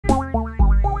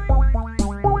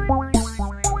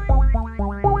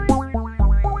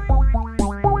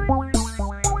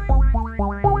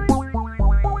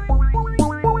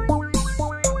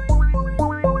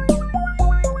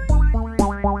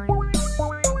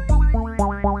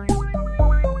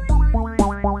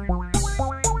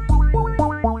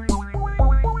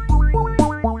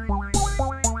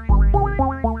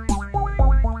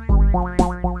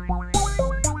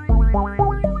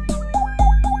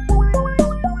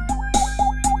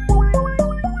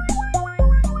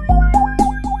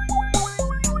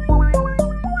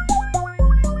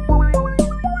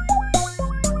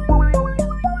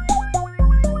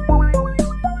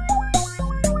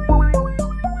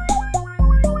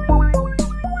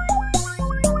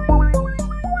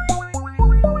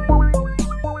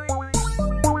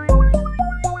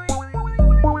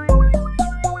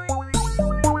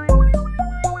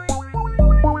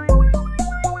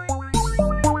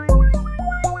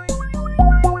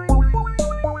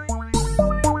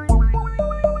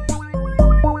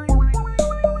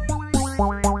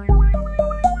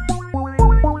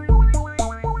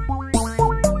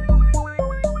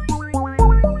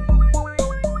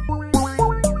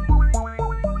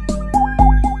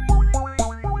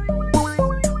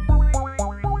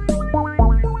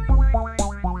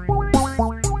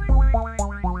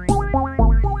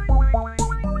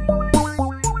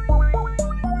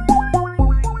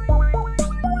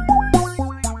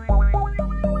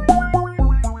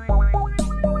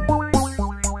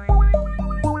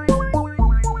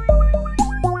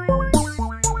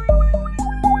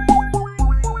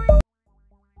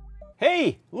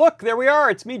there we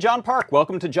are. It's me, John Park.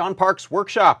 Welcome to John Park's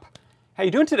Workshop. How you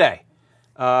doing today?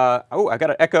 Oh, I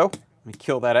got an echo. Let me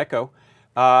kill that echo.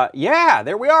 Yeah,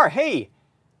 there we are. Hey,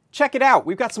 check it out.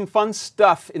 We've got some fun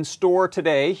stuff in store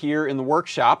today here in the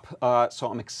workshop,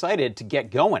 so I'm excited to get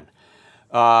going.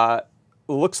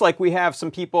 Looks like we have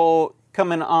some people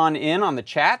coming on in on the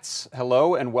chats.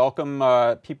 Hello and welcome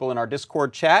people in our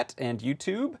Discord chat and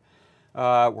YouTube.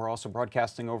 We're also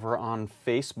broadcasting over on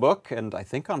Facebook and I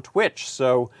think on Twitch.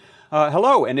 So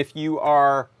hello, and if you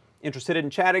are interested in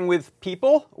chatting with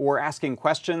people or asking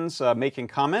questions, making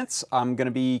comments, I'm going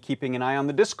to be keeping an eye on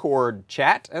the Discord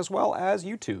chat as well as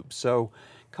YouTube. So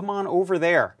come on over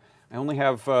there. I only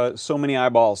have so many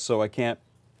eyeballs, so I can't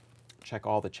check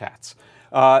all the chats.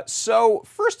 So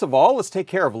first of all, let's take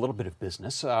care of a little bit of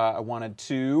business. I wanted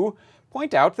to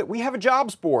point out that we have a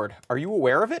jobs board. Are you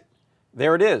aware of it?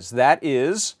 There it is. That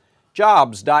is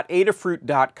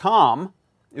jobs.adafruit.com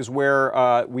is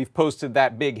where we've posted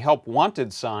that big Help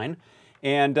Wanted sign.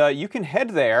 And you can head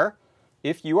there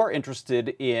if you are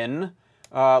interested in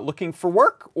looking for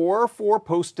work or for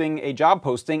posting a job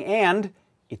posting, and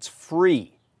it's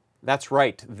free. That's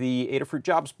right. The Adafruit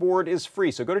Jobs Board is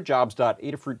free. So go to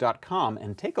jobs.adafruit.com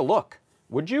and take a look,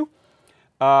 would you?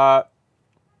 Now,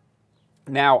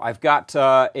 I've got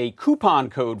a coupon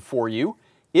code for you.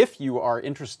 If you are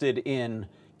interested in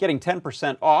getting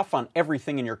 10% off on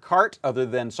everything in your cart other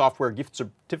than software gift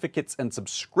certificates and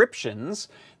subscriptions,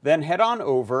 then head on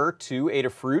over to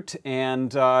Adafruit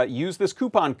and use this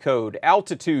coupon code,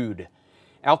 Altitude.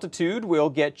 Altitude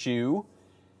will get you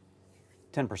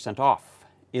 10% off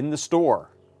in the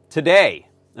store today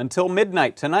until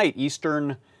midnight tonight,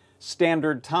 Eastern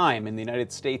Standard Time in the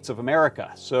United States of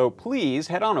America. So please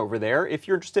head on over there if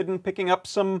you're interested in picking up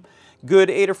some good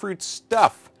Adafruit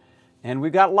stuff. And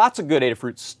we've got lots of good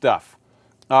Adafruit stuff.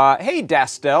 Hey,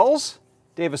 Dastells.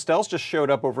 Dave Estells just showed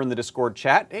up over in the Discord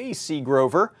chat. Hey, C.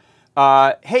 Grover.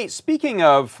 Hey, speaking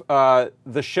of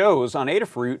the shows on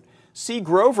Adafruit, C.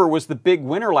 Grover was the big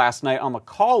winner last night on the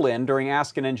call-in during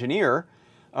Ask an Engineer,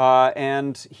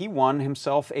 and he won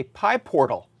himself a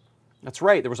PyPortal. That's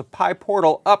right, there was a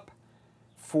PyPortal up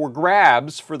for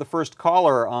grabs for the first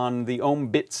caller on the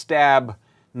OhmBitStab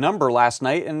number last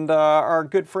night, and our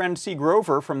good friend C.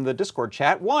 Grover from the Discord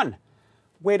chat won.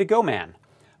 Way to go, man.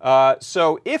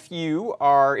 So if you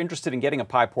are interested in getting a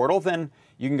PyPortal, then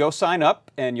you can go sign up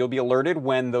and you'll be alerted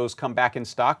when those come back in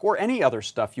stock, or any other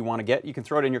stuff you want to get. You can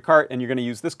throw it in your cart and you're going to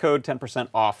use this code, 10%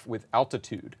 off with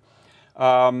Altitude.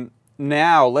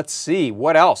 Now, let's see,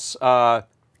 what else?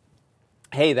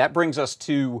 Hey, that brings us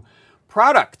to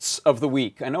products of the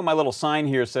week. I know my little sign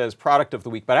here says product of the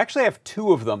week, but I actually have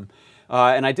two of them.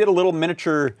 And I did a little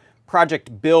miniature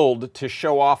project build to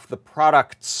show off the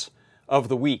products of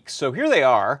the week. So here they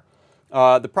are.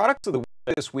 The products of the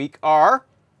week this week are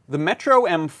the Metro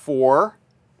M4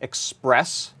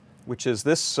 Express, which is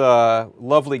this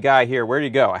lovely guy here. Where did he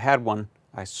go? I had one.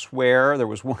 I swear there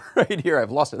was one right here.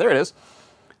 I've lost it. There it is.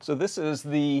 So this is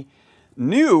the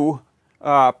new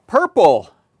purple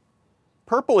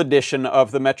edition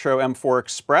of the Metro M4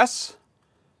 Express.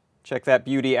 Check that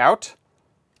beauty out.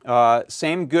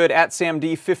 Same good at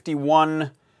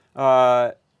SamD51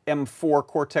 M4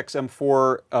 Cortex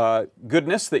M4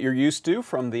 goodness that you're used to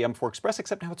from the M4 Express,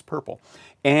 except now it's purple.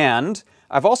 And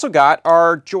I've also got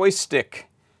our joystick,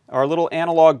 our little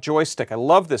analog joystick. I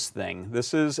love this thing.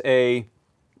 This is a,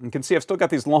 you can see I've still got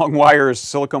these long wires,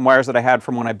 silicone wires that I had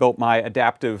from when I built my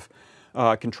adaptive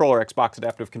controller, Xbox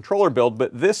adaptive controller build,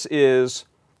 but this is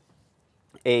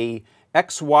a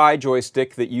XY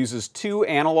joystick that uses two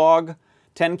analog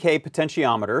 10K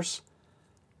potentiometers,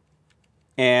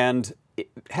 and it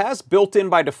has built in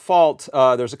by default,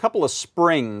 there's a couple of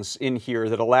springs in here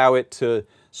that allow it to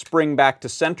spring back to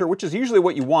center, which is usually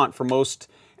what you want for most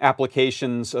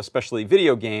applications, especially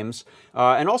video games.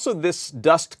 And also this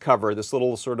dust cover, this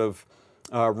little sort of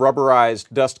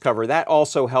rubberized dust cover, that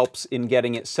also helps in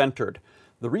getting it centered.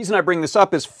 The reason I bring this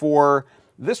up is for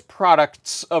this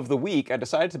products of the week, I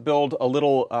decided to build a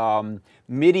little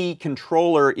MIDI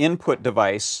controller input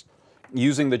device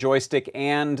using the joystick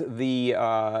and the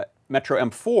Metro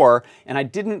M4, and I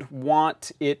didn't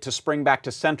want it to spring back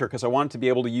to center because I wanted to be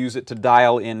able to use it to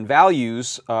dial in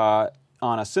values on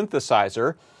a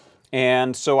synthesizer.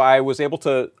 And so I was able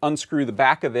to unscrew the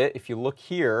back of it. If you look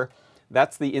here,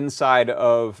 that's the inside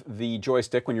of the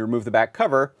joystick when you remove the back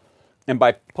cover. And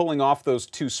by pulling off those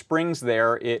two springs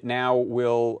there, it now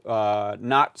will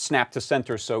not snap to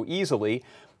center so easily.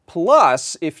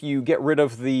 Plus, if you get rid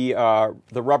of the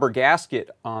rubber gasket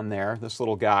on there, this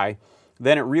little guy,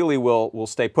 then it really will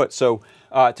stay put. So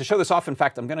to show this off, in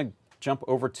fact, I'm going to jump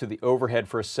over to the overhead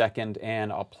for a second,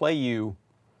 and I'll play you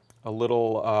a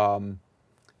little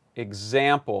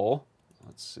example.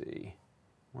 Let's see.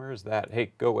 Where is that?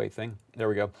 Hey, go away thing. There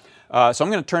we go. So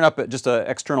I'm going to turn up just an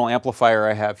external amplifier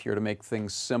I have here to make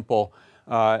things simple.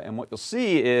 And what you'll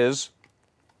see is,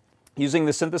 using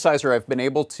the synthesizer, I've been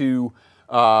able to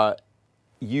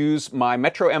use my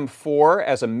Metro M4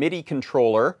 as a MIDI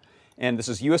controller. And this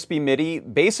is USB MIDI,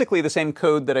 basically the same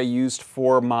code that I used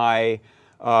for my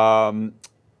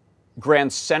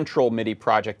Grand Central MIDI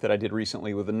project that I did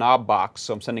recently with the knob box.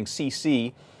 So I'm sending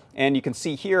CC. And you can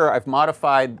see here I've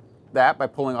modified that by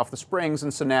pulling off the springs,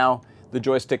 and so now the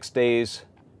joystick stays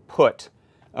put.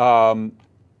 And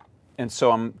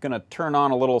so I'm going to turn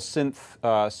on a little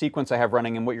synth sequence I have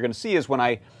running, and what you're going to see is when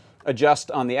I adjust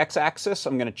on the x-axis,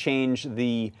 I'm going to change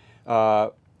the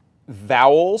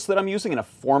vowels that I'm using in a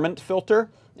formant filter,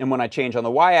 and when I change on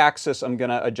the y-axis, I'm going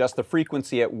to adjust the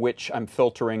frequency at which I'm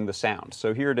filtering the sound.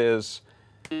 So here it is.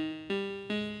 I'll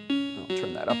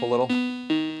turn that up a little.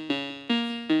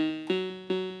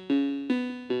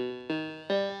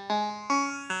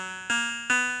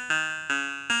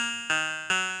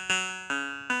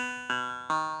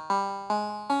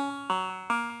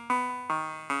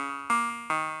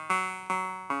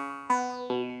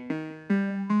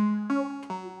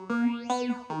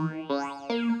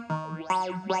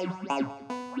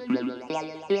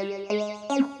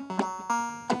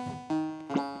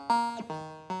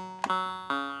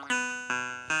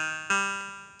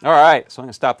 All right, so I'm going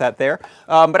to stop that there.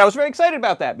 But I was very excited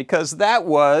about that because that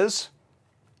was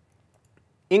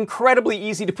incredibly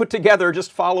easy to put together,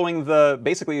 just following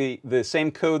basically the same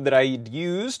code that I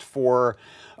used for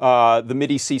the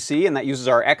MIDI CC, and that uses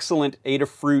our excellent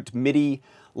Adafruit MIDI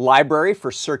library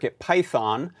for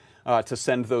CircuitPython to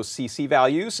send those CC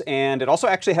values. And it also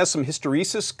actually has some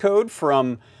hysteresis code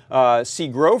from C.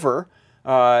 Grover.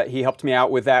 He helped me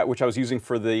out with that, which I was using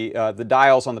for the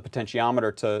dials on the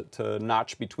potentiometer to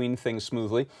notch between things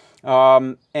smoothly.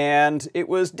 And it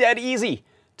was dead easy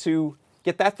to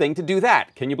get that thing to do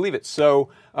that. Can you believe it? So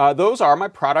those are my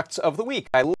products of the week.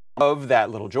 I love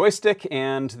that little joystick,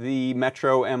 and the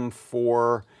Metro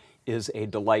M4 is a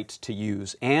delight to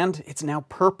use. And it's now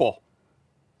purple.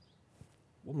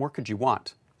 What more could you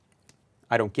want?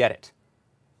 I don't get it.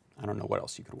 I don't know what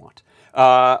else you could want.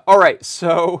 All right,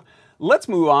 so let's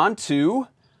move on to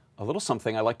a little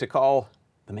something I like to call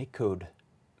the Make Code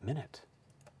Minute.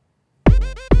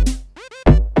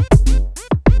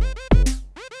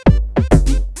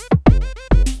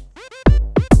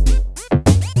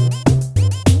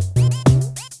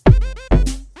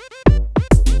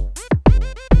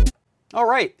 All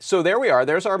right, so there we are.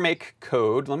 There's our Make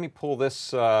Code. Let me pull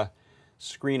this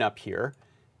screen up here,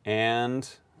 and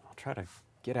I'll try to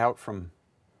get out from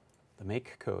the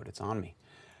Make Code. It's on me.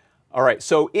 All right,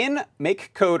 so in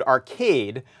Make Code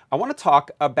Arcade, I want to talk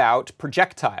about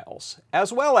projectiles,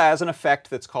 as well as an effect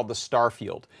that's called the star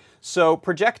field. So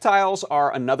projectiles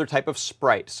are another type of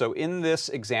sprite. So in this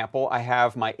example, I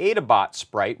have my Adabot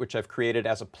sprite, which I've created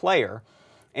as a player.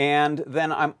 And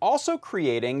then I'm also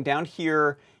creating, down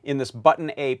here in this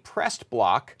button A pressed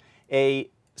block, a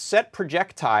set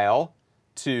projectile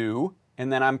to,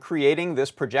 and then I'm creating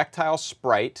this projectile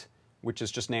sprite, which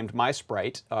is just named my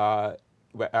sprite.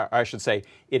 I should say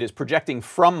it is projecting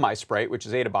from my sprite, which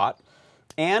is Adabot.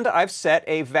 And I've set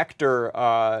a vector,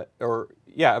 a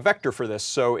vector for this.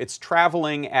 So it's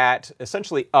traveling at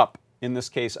essentially up. In this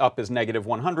case, up is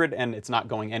 -100, and it's not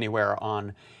going anywhere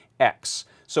on X.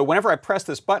 So whenever I press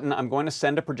this button, I'm going to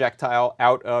send a projectile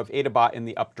out of Adabot in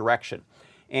the up direction.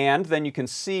 And then you can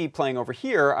see, playing over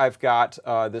here, I've got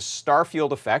this star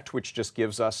field effect, which just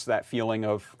gives us that feeling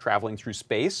of traveling through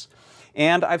space.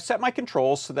 And I've set my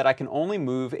controls so that I can only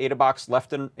move Adabot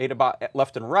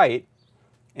left and right,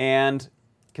 and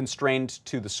constrained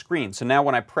to the screen. So now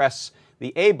when I press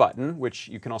the A button, which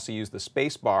you can also use the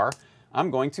space bar, I'm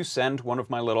going to send one of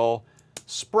my little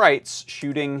sprites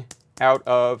shooting out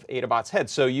of Adabot's head.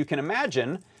 So you can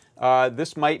imagine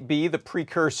this might be the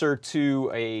precursor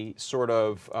to a sort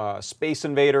of Space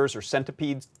Invaders or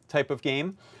Centipede type of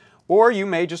game. Or you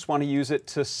may just want to use it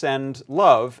to send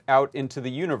love out into the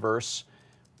universe,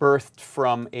 birthed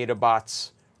from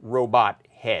Adabot's robot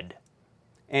head.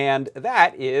 And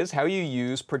that is how you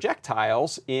use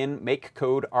projectiles in Make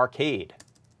Code Arcade.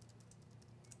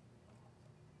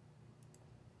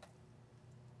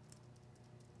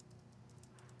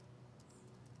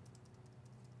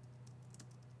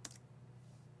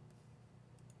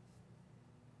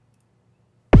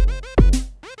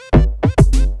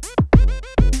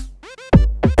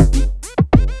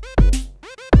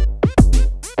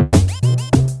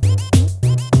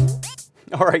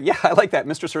 All right, yeah, I like that.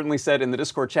 Mr. Certainly said in the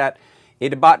Discord chat,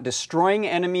 Adabot destroying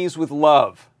enemies with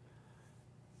love.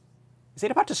 Is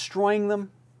it about destroying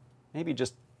them? Maybe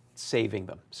just saving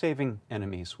them, saving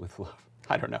enemies with love.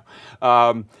 I don't know.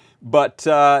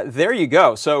 There you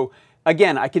go. So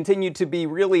again, I continue to be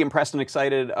really impressed and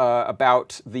excited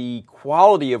about the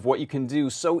quality of what you can do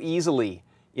so easily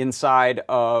inside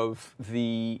of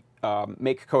the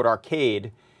Make Code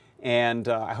Arcade, and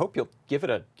I hope you'll give it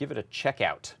a check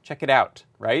out. Check it out,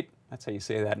 right? That's how you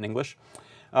say that in English.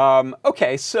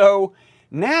 Okay, so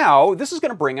now this is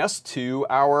going to bring us to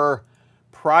our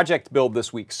project build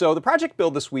this week. So the project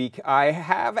build this week, I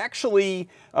have actually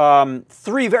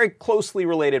 3 very closely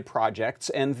related projects,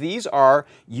 and these are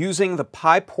using the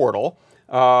PyPortal.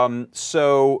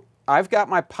 So I've got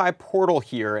my PyPortal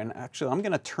here, and actually I'm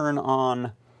going to turn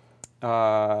on,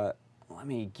 let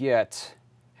me get,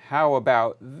 how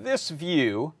about this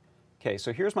view? Okay,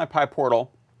 so here's my PyPortal,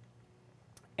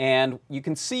 and you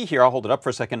can see here, I'll hold it up for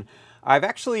a second, I've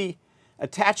actually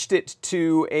attached it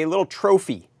to a little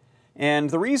trophy. And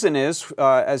the reason is,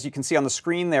 as you can see on the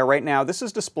screen there right now, this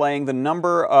is displaying the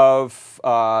number of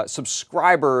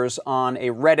subscribers on a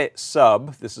Reddit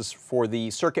sub. This is for the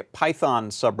CircuitPython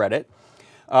subreddit.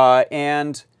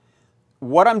 And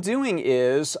what I'm doing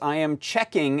is I am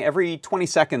checking every 20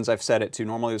 seconds, I've set it to.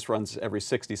 Normally this runs every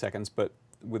 60 seconds, but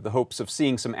with the hopes of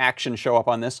seeing some action show up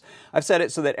on this, I've set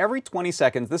it so that every 20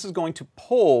 seconds this is going to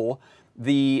pull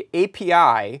the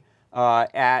API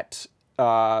at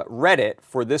Reddit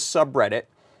for this subreddit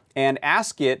and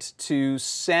ask it to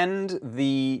send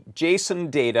the JSON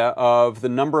data of the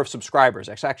number of subscribers.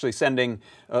 It's actually sending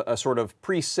a sort of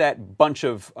preset bunch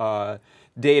of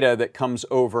data that comes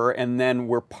over, and then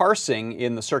we're parsing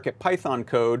in the CircuitPython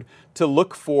code to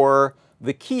look for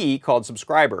the key called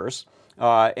subscribers,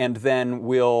 and then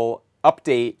we'll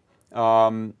update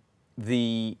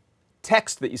the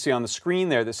text that you see on the screen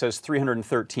there that says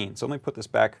 313. So let me put this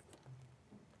back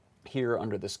here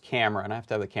under this camera, and I have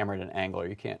to have the camera at an angle, or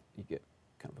you get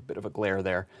kind of a bit of a glare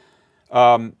there.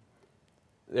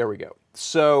 There we go.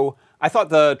 So I thought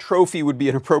the trophy would be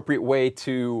an appropriate way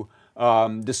to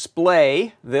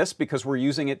display this, because we're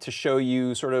using it to show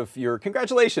you sort of your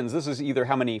congratulations. This is either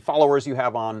how many followers you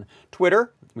have on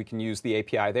Twitter, we can use the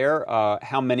API there,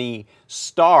 how many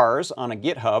stars on a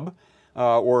GitHub,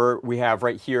 or we have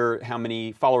right here how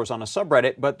many followers on a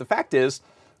subreddit. But the fact is,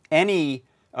 any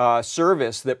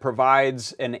service that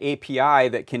provides an API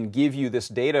that can give you this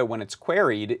data when it's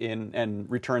queried and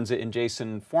returns it in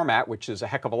JSON format, which is a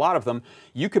heck of a lot of them,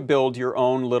 you could build your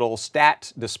own little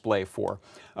stat display for.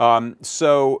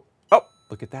 So, oh,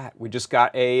 look at that. We just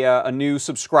got a new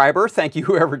subscriber. Thank you,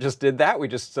 whoever just did that. We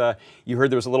just, you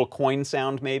heard there was a little coin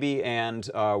sound maybe, and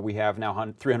we have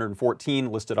now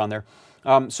 314 listed on there.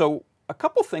 So a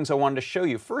couple things I wanted to show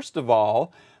you. First of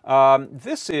all,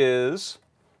 this is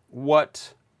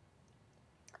what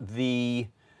the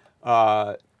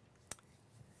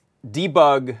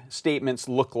debug statements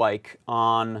look like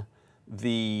on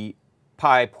the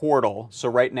PyPortal. So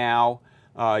right now,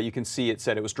 you can see it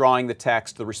said it was drawing the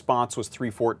text, the response was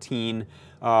 314,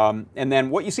 and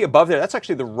then what you see above there, that's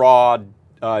actually the raw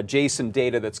JSON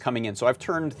data that's coming in. So I've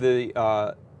turned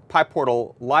the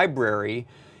PyPortal library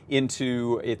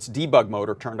into its debug mode,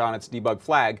 or turned on its debug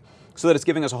flag, so that it's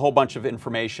giving us a whole bunch of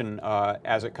information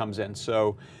as it comes in.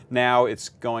 So now it's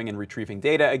going and retrieving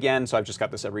data again, so I've just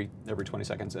got this every 20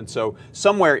 seconds. And so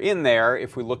somewhere in there,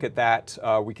 if we look at that,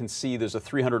 we can see there's a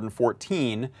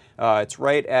 314. It's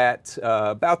right at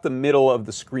about the middle of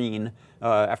the screen.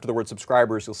 After the word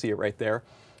subscribers, you'll see it right there.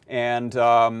 And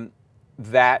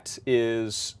that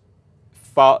is,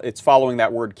 it's following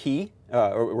that word key,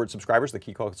 or word subscribers, the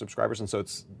key called subscribers, and so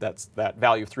that's that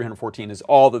value of 314 is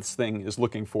all this thing is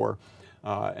looking for,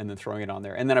 and then throwing it on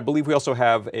there. And then I believe we also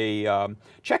have a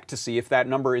check to see if that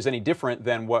number is any different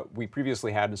than what we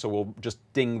previously had, and so we'll just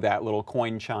ding that little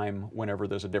coin chime whenever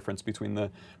there's a difference between the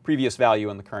previous value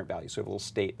and the current value, so we have a little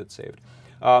state that's saved.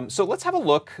 So let's have a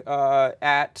look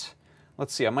at,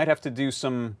 let's see, I might have to do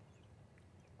some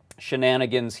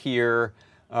shenanigans here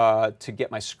to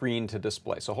get my screen to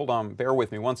display. So hold on, bear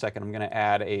with me one second. I'm going to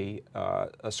add a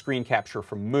screen capture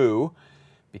from Moo,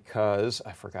 because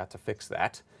I forgot to fix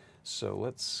that. So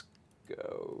let's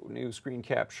go new screen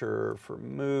capture for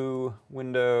Moo,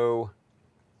 window,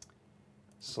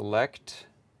 select.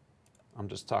 I'm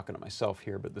just talking to myself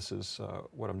here, but this is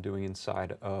what I'm doing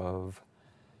inside of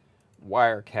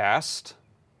Wirecast.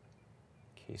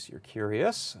 In case you're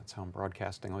curious, that's how I'm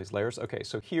broadcasting all these layers. Okay,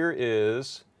 so here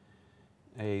is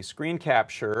a screen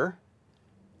capture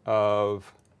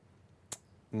of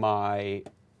my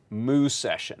Moo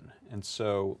session. And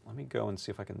so let me go and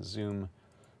see if I can zoom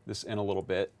this in a little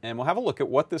bit, and we'll have a look at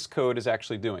what this code is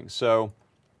actually doing. So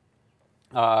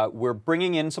we're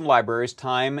bringing in some libraries,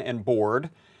 time and board.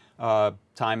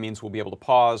 Time means we'll be able to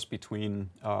pause between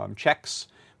checks.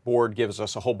 Board gives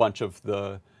us a whole bunch of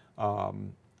the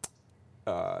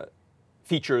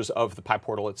features of the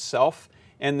PyPortal itself.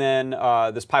 And then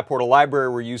this PyPortal library,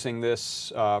 we're using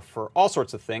this for all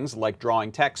sorts of things, like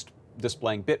drawing text,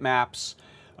 displaying bitmaps,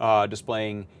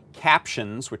 displaying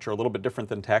captions, which are a little bit different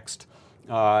than text.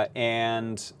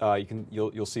 And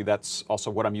you'll see that's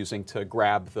also what I'm using to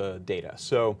grab the data.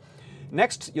 So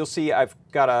next, you'll see I've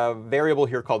got a variable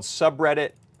here called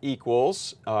subreddit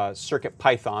equals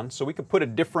CircuitPython. So we could put a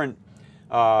different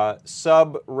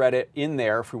subreddit in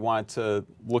there if we wanted to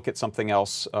look at something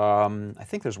else. I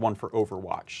think there's one for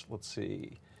Overwatch. Let's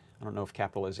see. I don't know if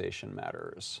capitalization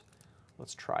matters.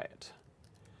 Let's try it.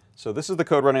 So this is the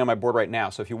code running on my board right now.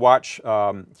 So if you watch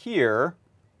here,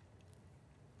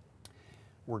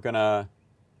 we're going to,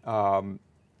 I don't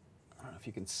know if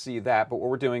you can see that, but what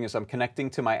we're doing is I'm connecting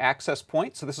to my access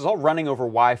point. So this is all running over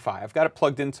Wi-Fi. I've got it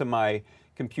plugged into my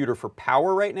computer for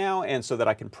power right now, and so that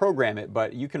I can program it,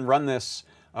 but you can run this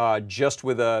just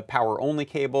with a power-only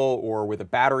cable or with a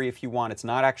battery if you want. It's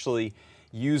not actually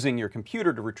using your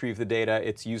computer to retrieve the data,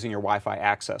 it's using your Wi-Fi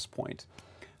access point.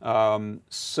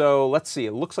 So let's see,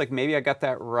 it looks like maybe I got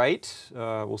that right.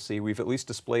 We'll see, we've at least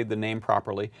displayed the name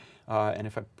properly. And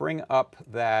if I bring up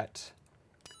that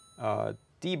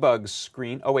debug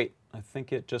screen, oh wait, I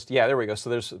think it just, yeah, there we go.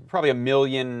 So there's probably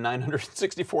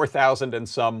 1,964,000 and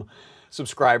some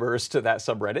subscribers to that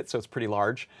subreddit, so it's pretty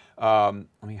large. Let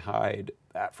me hide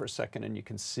that for a second, and you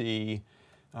can see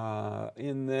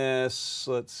in this,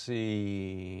 let's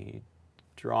see,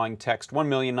 drawing text,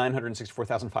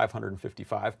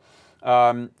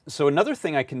 1,964,555. So another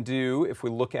thing I can do, if we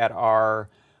look at our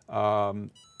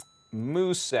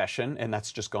Moose session, and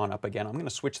that's just gone up again, I'm going to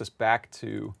switch this back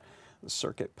to the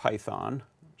CircuitPython.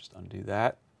 Just undo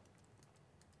that.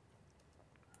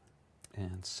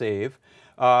 And save.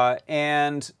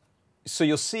 And so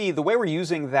you'll see the way we're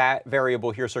using that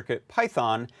variable here,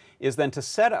 CircuitPython, is then to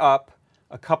set up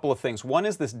a couple of things. One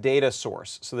is this data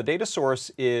source. So the data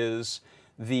source is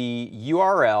the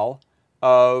URL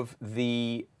of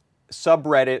the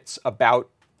subreddit's about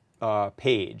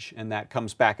page, and that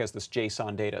comes back as this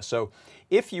JSON data. So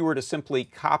if you were to simply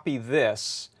copy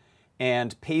this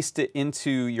and paste it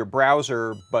into your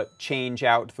browser, but change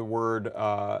out the word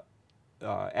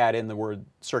add in the word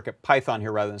CircuitPython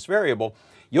here rather than this variable,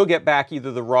 you'll get back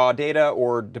either the raw data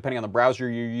or, depending on the browser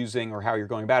you're using or how you're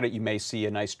going about it, you may see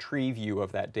a nice tree view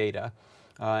of that data.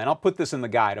 And I'll put this in the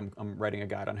guide. I'm writing a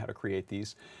guide on how to create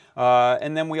these.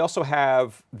 And then we also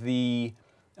have the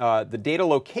data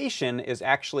location is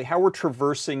actually how we're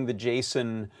traversing the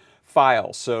JSON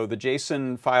file. So the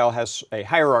JSON file has a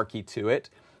hierarchy to it.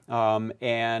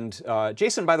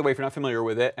 JSON, by the way, if you're not familiar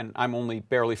with it, and I'm only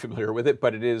barely familiar with it,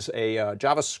 but it is a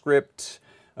JavaScript,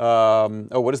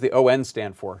 what does the ON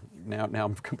stand for? Now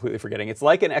I'm completely forgetting. It's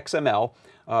like an XML,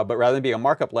 but rather than being a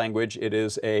markup language, it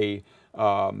is a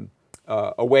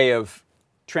way of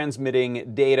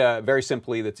transmitting data very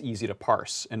simply that's easy to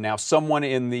parse. And now someone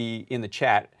in the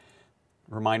chat,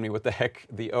 remind me what the heck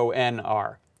the ON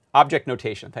are. Object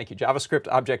notation. Thank you. JavaScript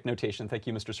object notation. Thank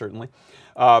you, Mr. Certainly.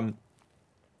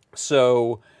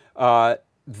 So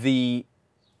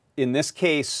in this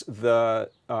case, the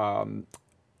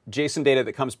JSON data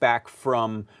that comes back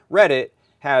from Reddit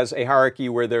has a hierarchy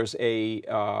where there's a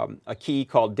key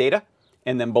called data,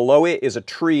 and then below it is a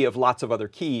tree of lots of other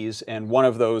keys, and one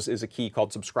of those is a key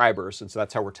called subscribers, and so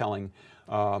that's how we're telling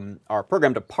our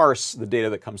program to parse the data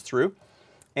that comes through.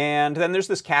 And then there's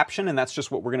this caption, and that's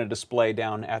just what we're going to display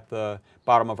down at the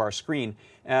bottom of our screen.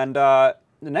 And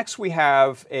next we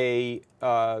have a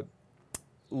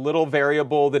little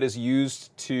variable that is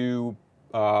used to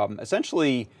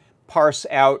essentially parse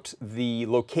out the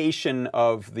location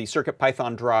of the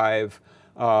CircuitPython drive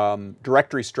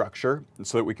directory structure,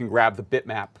 so that we can grab the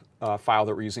bitmap file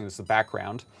that we're using as the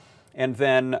background. And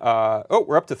then, oh,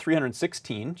 we're up to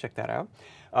 316. Check that out.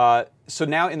 So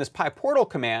now in this PyPortal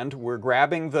command, we're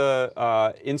grabbing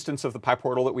the instance of the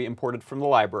PyPortal that we imported from the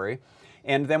library.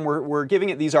 And then we're giving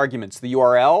it these arguments, the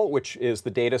URL, which is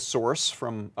the data source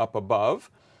from up above.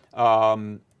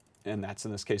 And that's,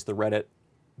 in this case, the Reddit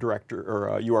directory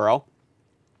or URL.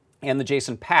 And the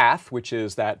JSON path, which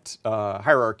is that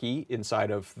hierarchy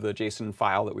inside of the JSON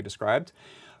file that we described.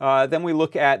 Then we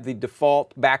look at the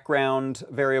default background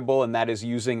variable, and that is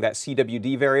using that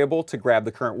CWD variable to grab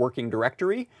the current working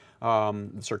directory, the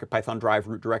CircuitPython drive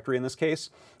root directory in this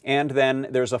case. And then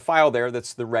there's a file there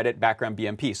that's the Reddit background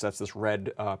BMP, so that's this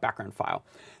red background file.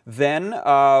 Then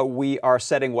we are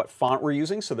setting what font we're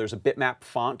using, so there's a bitmap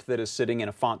font that is sitting in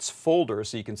a fonts folder,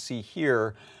 so you can see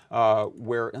here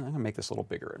where, I'm going to make this a little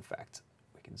bigger, in fact.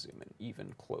 We can zoom in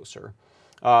even closer.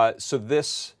 So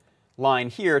this line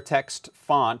here, text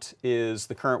font, is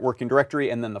the current working directory,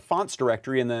 and then the fonts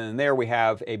directory, and then in there we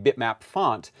have a bitmap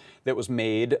font that was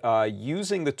made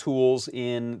using the tools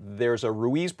there's a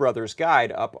Ruiz Brothers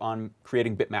guide up on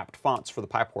creating bitmapped fonts for the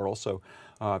PyPortal, so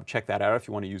check that out if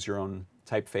you want to use your own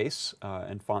typeface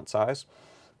and font size.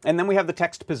 And then we have the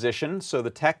text position, so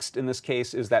the text in this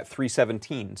case is that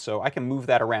 317, so I can move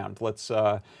that around. Let's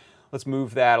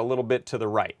move that a little bit to the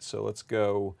right, so let's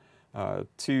go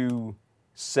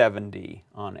 270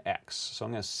 on X. So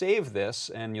I'm going to save this,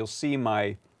 and you'll see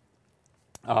my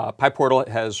PyPortal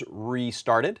has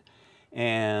restarted.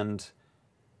 And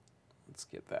let's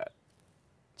get that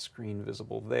screen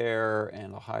visible there,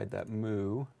 and I'll hide that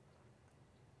moo.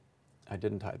 I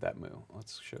didn't hide that moo.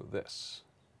 Let's show this,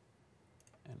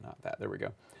 and not that. There we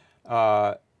go.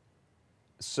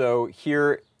 So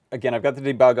here, again, I've got the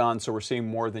debug on, so we're seeing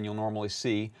more than you'll normally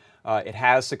see. It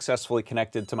has successfully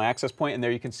connected to my access point, and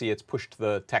there you can see it's pushed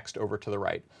the text over to the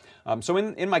right. So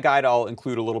in my guide, I'll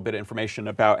include a little bit of information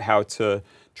about how to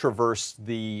traverse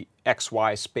the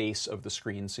XY space of the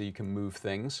screen so you can move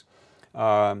things.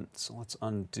 So let's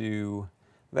undo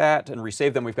that and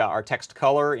resave them. We've got our text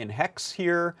color in hex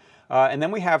here, and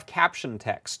then we have caption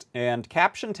text. And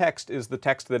caption text is the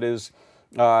text that is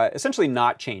essentially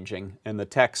not changing, and the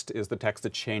text is the text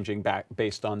that's changing back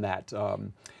based on that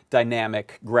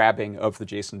dynamic grabbing of the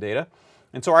JSON data.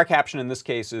 And so our caption in this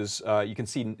case is, you can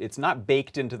see it's not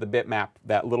baked into the bitmap,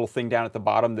 that little thing down at the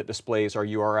bottom that displays our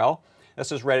URL. That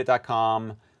says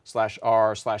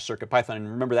reddit.com/r/circuitpython. And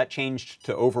remember, that changed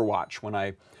to Overwatch when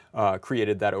I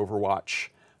created that Overwatch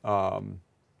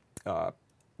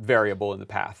variable in the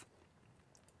path.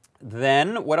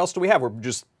 Then what else do we have? We're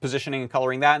just positioning and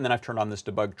coloring that, and then I've turned on this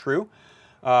debug true.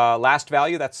 Last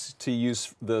value, that's to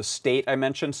use the state I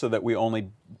mentioned so that we only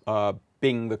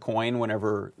bing the coin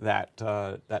whenever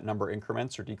that number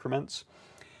increments or decrements.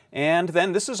 And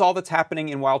then this is all that's happening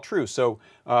in while true. So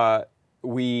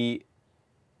we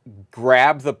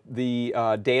grab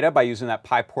the data by using that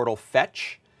PyPortal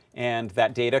fetch, and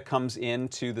that data comes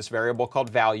into this variable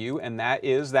called value, and that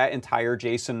is that entire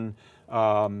JSON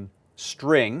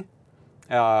string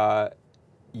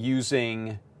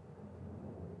using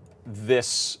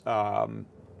this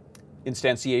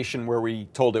instantiation where we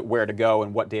told it where to go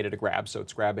and what data to grab. So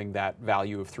it's grabbing that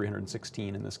value of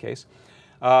 316 in this case.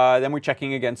 Then we're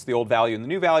checking against the old value and the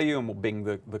new value, and we'll bing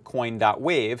the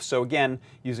coin.wave. So again,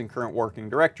 using current working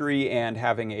directory and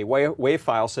having a wave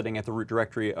file sitting at the root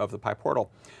directory of the PyPortal.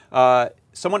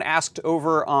 Someone asked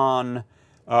over on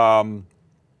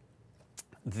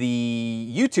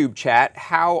the YouTube chat,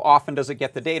 how often does it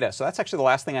get the data? So that's actually the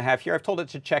last thing I have here. I've told it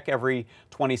to check every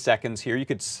 20 seconds here. You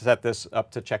could set this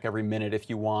up to check every minute if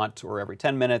you want, or every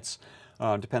 10 minutes.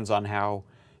 Depends on how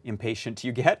impatient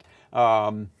you get.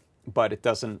 But it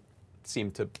doesn't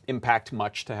seem to impact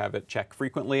much to have it check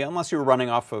frequently, unless you were running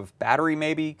off of battery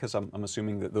maybe, because I'm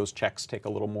assuming that those checks take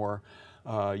a little more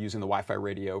using the Wi-Fi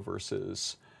radio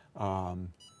versus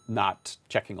not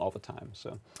checking all the time.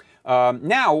 So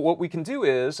now what we can do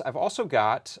is, I've also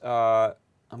got,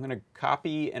 I'm going to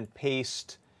copy and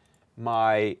paste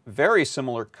my very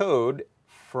similar code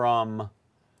from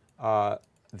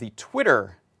the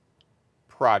Twitter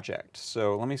project.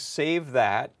 So let me save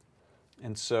that.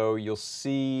 And so you'll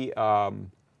see that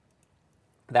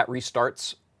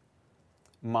restarts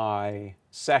my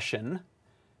session.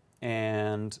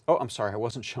 And, oh, I'm sorry, I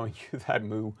wasn't showing you that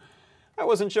moo. I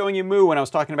wasn't showing you moo when I was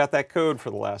talking about that code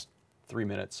for the last 3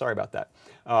 minutes. Sorry about that.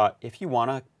 If you want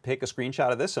to take a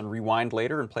screenshot of this and rewind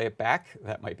later and play it back,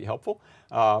 that might be helpful.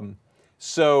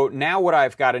 So now what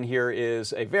I've got in here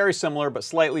is a very similar but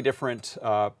slightly different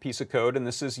piece of code. And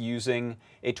this is using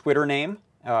a Twitter name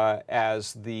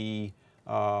as the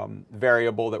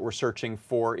variable that we're searching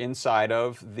for inside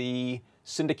of the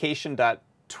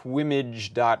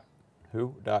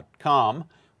syndication.twimage.who.com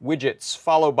widgets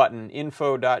follow button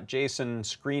info.json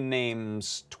screen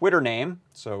names Twitter name.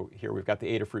 So here we've got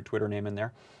the Adafruit Twitter name in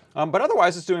there. But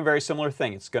otherwise it's doing a very similar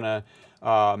thing. It's going to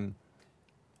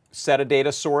set a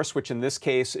data source, which in this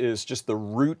case is just the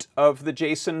root of the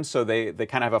JSON. So they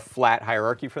kind of have a flat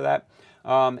hierarchy for that.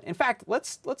 In fact,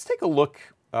 let's take a look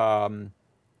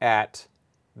at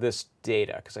this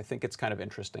data, because I think it's kind of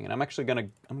interesting. And I'm actually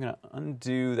going to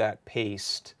undo that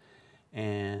paste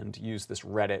and use this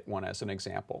Reddit one as an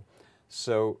example.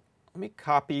 So let me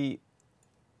copy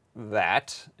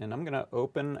that, and I'm going to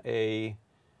open a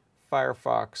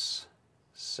Firefox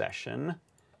session,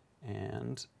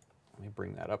 and let me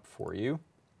bring that up for you.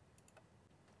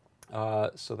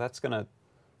 So that's going to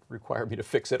require me to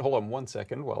fix it. Hold on one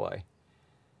second while I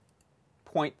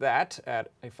point that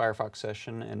at a Firefox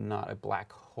session and not a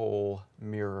black hole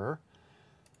mirror.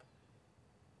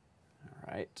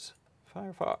 All right,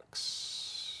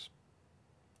 Firefox.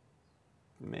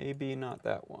 Maybe not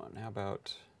that one. How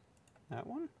about that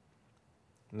one?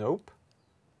 Nope.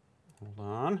 Hold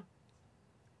on.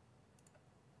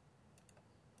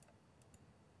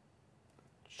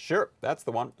 Sure, that's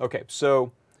the one. Okay,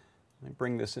 so let me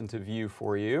bring this into view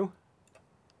for you.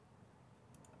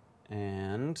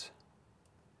 And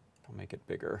I'll make it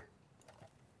bigger.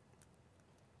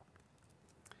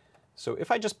 So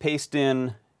if I just paste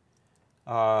in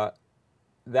that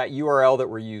URL that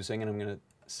we're using, and I'm going to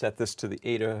set this to the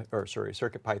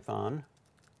CircuitPython,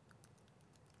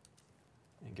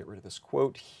 and get rid of this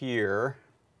quote here.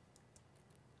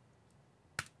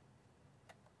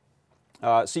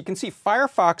 So you can see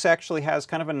Firefox actually has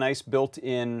kind of a nice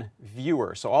built-in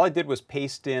viewer. So all I did was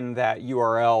paste in that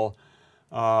URL,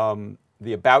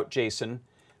 the about JSON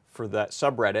for that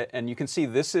subreddit, and you can see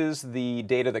this is the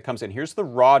data that comes in. Here's the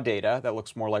raw data that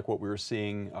looks more like what we were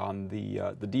seeing on the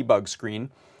debug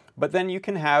screen. But then you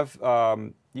can have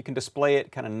you can display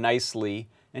it kind of nicely,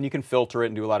 and you can filter it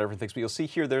and do a lot of different things. But you'll see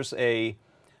here there's a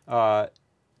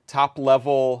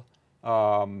top-level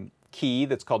key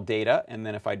that's called data, and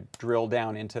then if I drill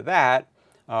down into that,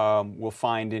 we'll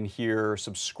find in here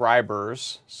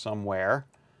subscribers somewhere.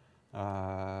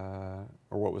 Or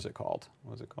what was it called?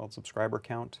 What was it called? Subscriber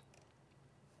count?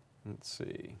 Let's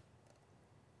see.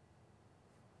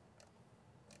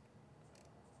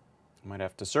 Might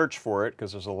have to search for it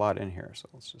because there's a lot in here. So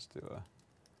let's just do a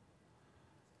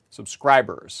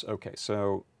subscribers. Okay,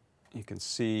 so you can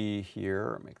see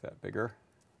here, I'll make that bigger.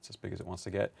 It's as big as it wants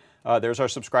to get. There's our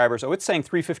subscribers. Oh, it's saying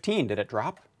 315. Did it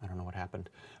drop? I don't know what happened.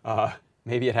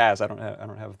 Maybe it has. I don't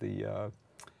have the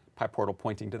PyPortal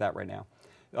pointing to that right now.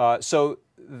 So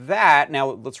that, now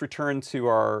let's return to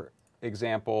our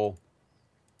example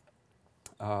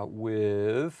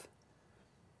with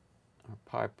our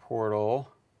PyPortal.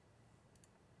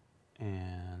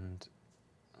 And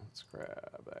let's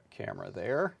grab that camera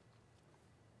there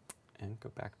and go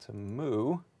back to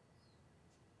Moo.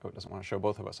 Oh, it doesn't want to show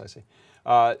both of us, I see.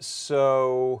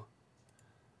 So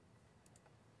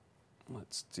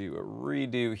let's do a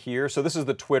redo here. So this is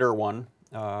the Twitter one.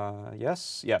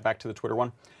 Yes, yeah, back to the Twitter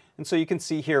one. And so you can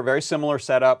see here, very similar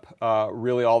setup.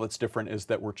 Really all that's different is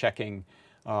that we're checking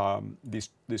this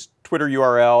Twitter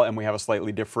URL, and we have a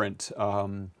slightly different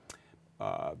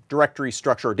directory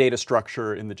structure or data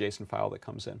structure in the JSON file that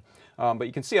comes in. But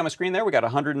you can see on my screen there, we got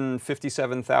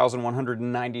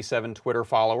 157,197 Twitter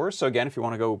followers. So again, if you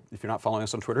want to go, if you're not following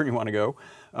us on Twitter and you want to go.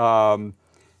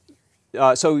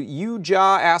 So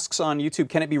Uja asks on YouTube,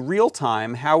 can it be real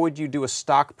time? How would you do a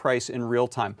stock price in real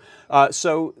time?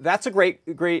 So that's a great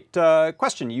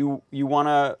question. You want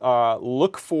to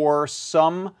look for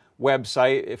some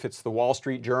website, if it's the Wall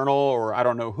Street Journal or I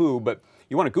don't know who, but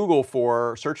you want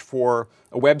to search for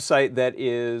a website that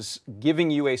is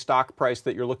giving you a stock price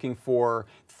that you're looking for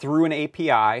through an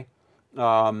API.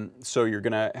 So you're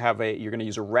going to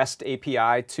use a REST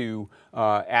API to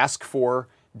ask for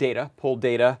data, pull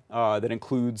data that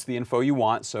includes the info you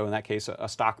want. So in that case, a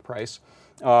stock price.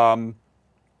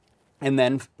 And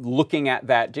then looking at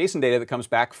that JSON data that comes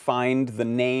back, find the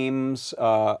names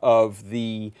of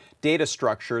the data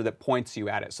structure that points you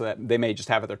at it. So that they may just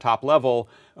have at their top level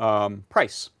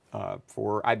price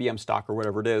for IBM stock or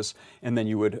whatever it is. And then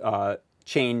you would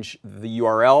change the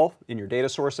URL in your data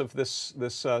source of this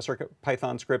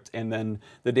CircuitPython script, and then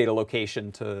the data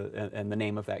location and the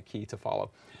name of that key to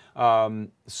follow.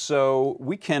 So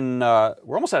we can,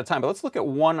 we're almost out of time, but let's look at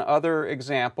one other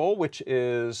example, which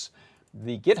is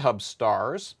the GitHub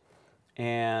stars.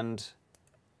 And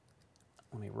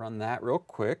let me run that real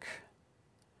quick.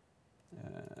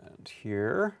 And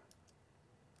here.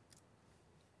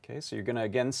 Okay, so you're going to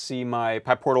again see my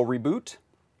PyPortal reboot.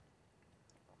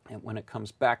 And when it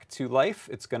comes back to life,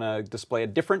 it's going to display a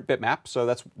different bitmap. So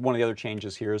that's one of the other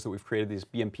changes here, is that we've created these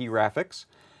BMP graphics.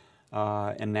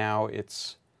 And now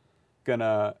it's going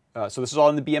to, so this is all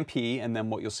in the BMP, and then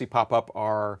what you'll see pop up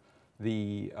are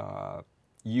the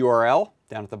URL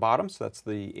down at the bottom. So that's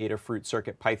the Adafruit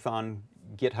CircuitPython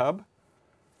GitHub.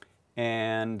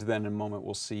 And then in a moment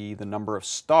we'll see the number of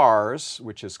stars,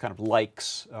 which is kind of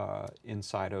likes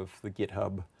inside of the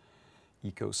GitHub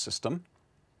ecosystem.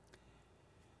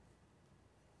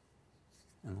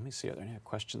 And let me see, are there any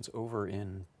questions over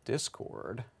in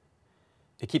Discord?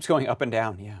 It keeps going up and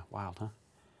down. Yeah, wild, huh?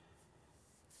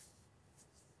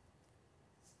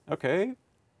 Okay,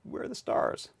 where are the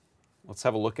stars? Let's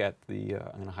have a look at the,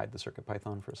 I'm going to hide the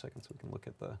CircuitPython for a second so we can look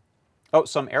at the, oh,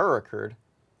 some error occurred.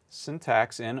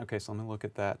 Syntax in, okay, so let me look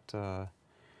at that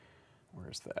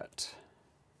Where's that?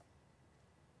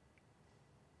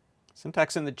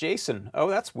 Syntax in the JSON. Oh,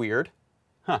 that's weird.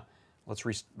 Huh. Let's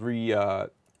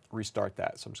restart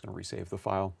that. So I'm just going to resave the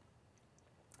file.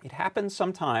 It happens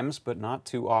sometimes, but not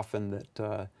too often, that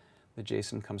the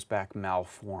JSON comes back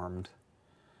malformed.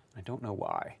 I don't know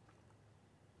why.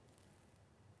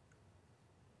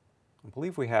 I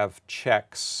believe we have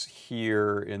checks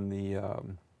here in the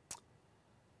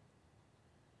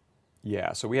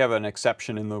yeah, so we have an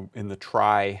exception in the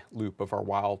try loop of our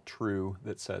while true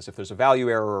that says if there's a value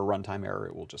error or a runtime error,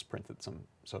 it will just print that some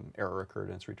error occurred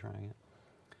and it's retrying it.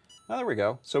 Oh, there we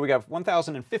go. So we have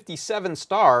 1,057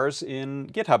 stars in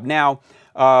GitHub. Now,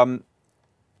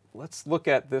 let's look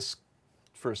at this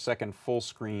for a second full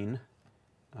screen.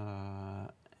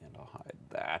 And I'll hide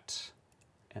that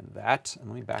and that. And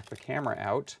let me back the camera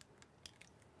out.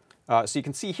 So you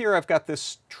can see here I've got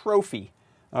this trophy.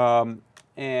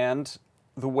 And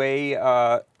the way,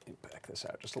 let me back this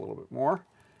out just a little bit more.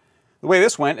 The way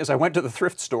this went is I went to the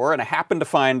thrift store and I happened to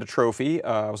find a trophy.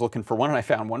 I was looking for one and I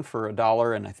found one for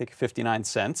 $1 and I think 59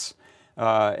 cents.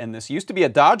 And this used to be a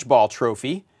dodgeball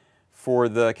trophy for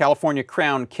the California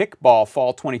Crown Kickball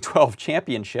Fall 2012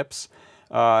 Championships.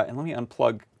 And let me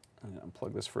unplug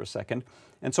this for a second.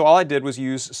 And so all I did was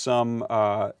use some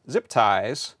zip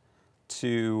ties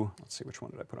to, let's see, which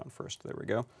one did I put on first? There we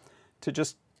go. To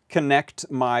just connect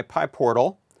my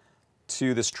PyPortal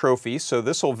to this trophy. So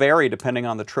this will vary depending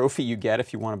on the trophy you get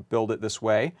if you want to build it this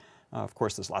way. Of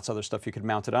course, there's lots of other stuff you could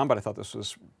mount it on, but I thought this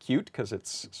was cute because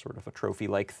it's sort of a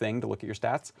trophy-like thing to look at your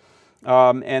stats.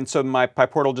 And so my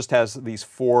PyPortal just has these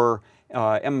 4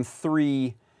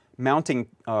 M3 mounting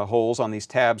holes on these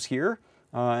tabs here.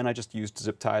 And I just used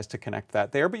zip ties to connect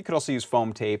that there, but you could also use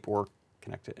foam tape or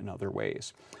connect it in other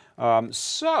ways.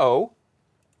 So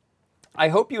I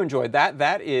hope you enjoyed that.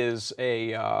 That is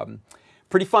a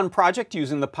pretty fun project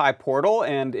using the PyPortal,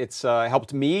 and it's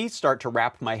helped me start to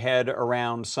wrap my head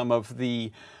around some of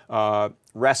the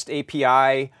REST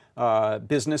API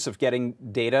business of getting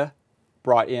data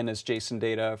brought in as JSON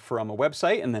data from a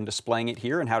website and then displaying it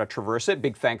here and how to traverse it.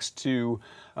 Big thanks to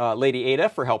Lady Ada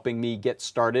for helping me get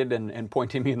started and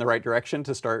pointing me in the right direction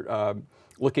to start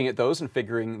looking at those and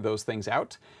figuring those things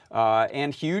out.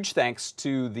 And huge thanks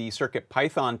to the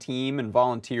CircuitPython team and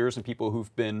volunteers and people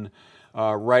who've been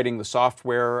writing the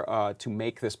software to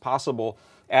make this possible.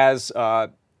 As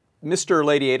Mr.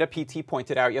 Lady Ada, PT,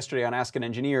 pointed out yesterday on Ask an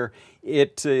Engineer,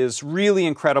 it is really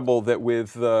incredible that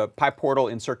with the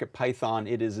PyPortal in CircuitPython,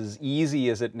 it is as easy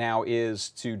as it now is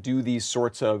to do these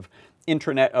sorts of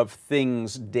Internet of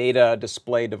Things data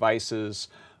display devices,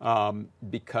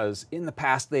 because in the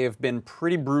past they have been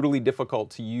pretty brutally difficult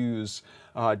to use,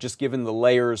 just given the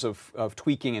layers of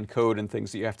tweaking and code and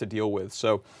things that you have to deal with.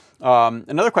 So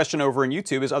another question over in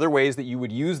YouTube is other ways that you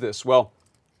would use this. Well,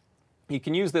 you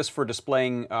can use this for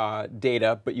displaying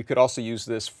data, but you could also use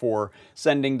this for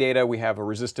sending data. We have a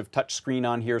resistive touch screen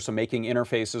on here, so making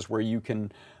interfaces where you can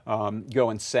go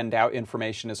and send out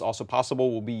information is also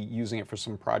possible. We'll be using it for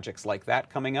some projects like that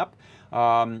coming up.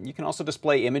 You can also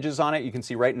display images on it. You can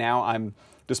see right now I'm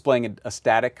displaying a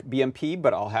static BMP,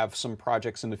 but I'll have some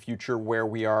projects in the future where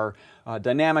we are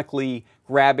dynamically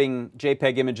grabbing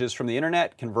JPEG images from the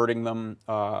internet, converting them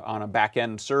on a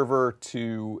back-end server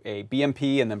to a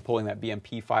BMP, and then pulling that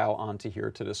BMP file onto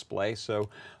here to display. So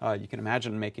you can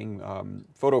imagine making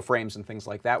photo frames and things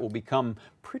like that will become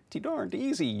pretty darned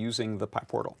easy using the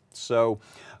PyPortal. So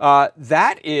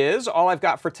that is all I've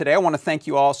got for today. I want to thank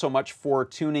you all so much for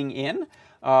tuning in.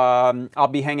 I'll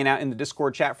be hanging out in the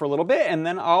Discord chat for a little bit, and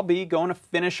then I'll be going to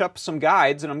finish up some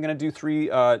guides, and I'm going to do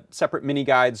 3 separate mini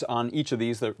guides on each of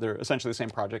these. They're essentially the same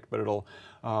project, but it'll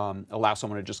allow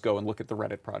someone to just go and look at the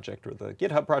Reddit project or the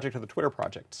GitHub project or the Twitter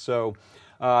project. So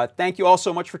thank you all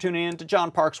so much for tuning in to John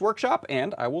Park's Workshop,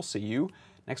 and I will see you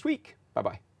next week.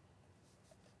 Bye-bye.